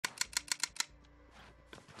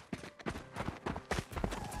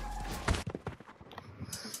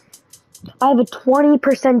I have a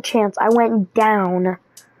 20% chance. I went down.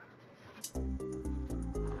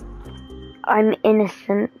 I'm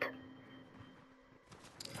innocent.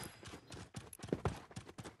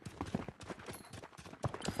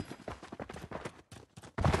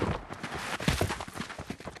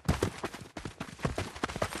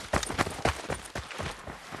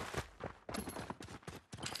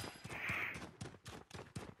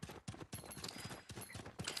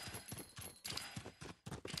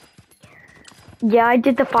 Yeah, I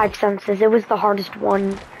did the 5 senses. It was the hardest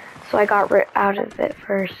one, so I got out of it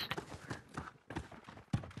first.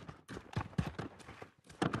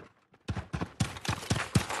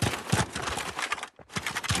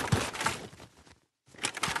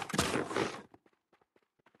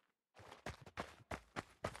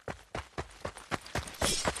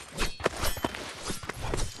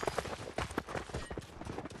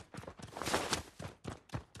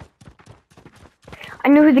 I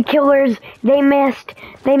knew the killers. They missed.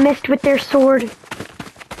 They missed with their sword.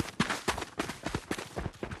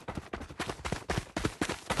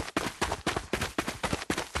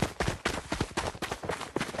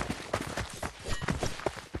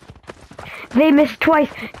 They missed twice.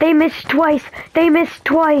 They missed twice. They missed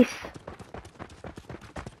twice.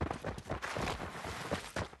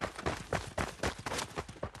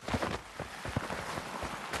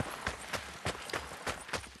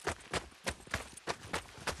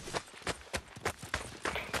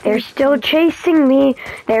 They're still chasing me.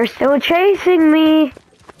 They're still chasing me.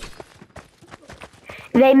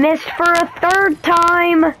 They missed for a 3rd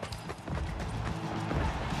time.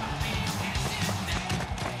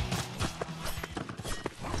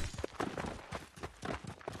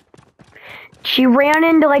 She ran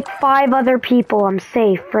into like 5 other people. I'm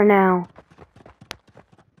safe for now.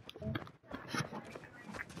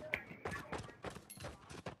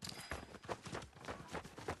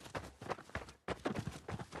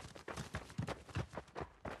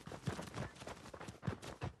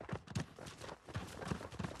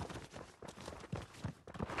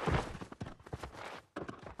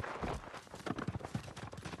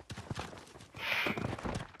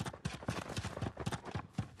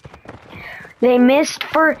 They missed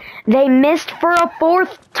for a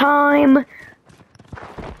 4th time.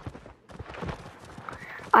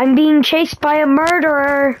 I'm being chased by a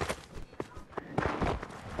murderer.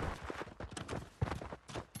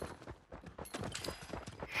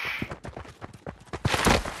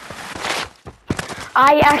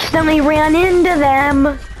 I accidentally ran into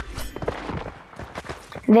them.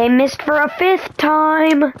 They missed for a 5th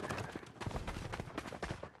time.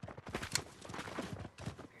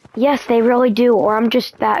 Yes, they really do, or I'm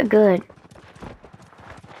just that good.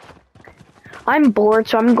 I'm bored,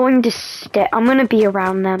 so I'm going to be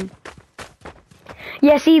around them.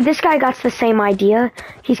 Yeah, see, this guy got the same idea.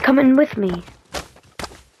 He's coming with me.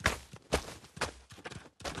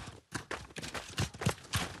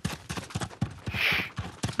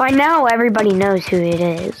 By now, everybody knows who it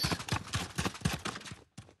is.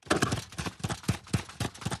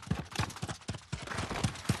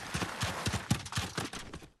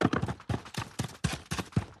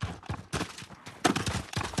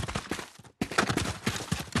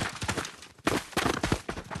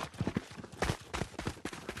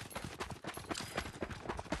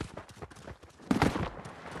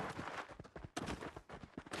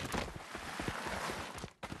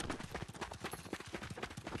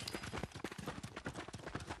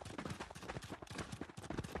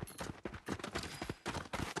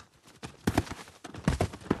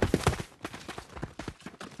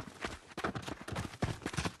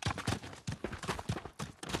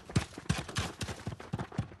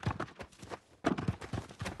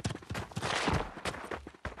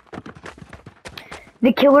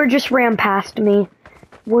 The killer just ran past me.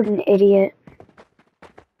 What an idiot.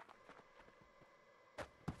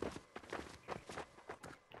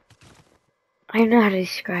 I don't know how to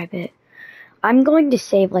describe it. I'm going to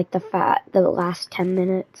save like the last 10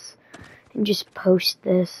 minutes and just post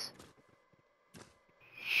this.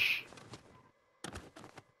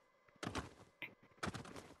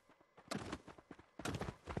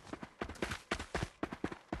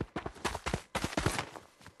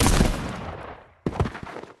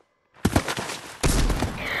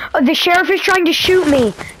 Oh, the sheriff is trying to shoot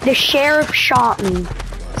me. The sheriff shot me.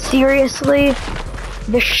 Seriously?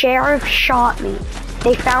 The sheriff shot me.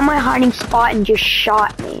 They found my hiding spot and just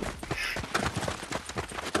shot me.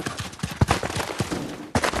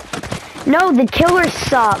 No, the killer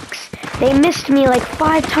sucks. They missed me like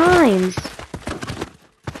 5 times.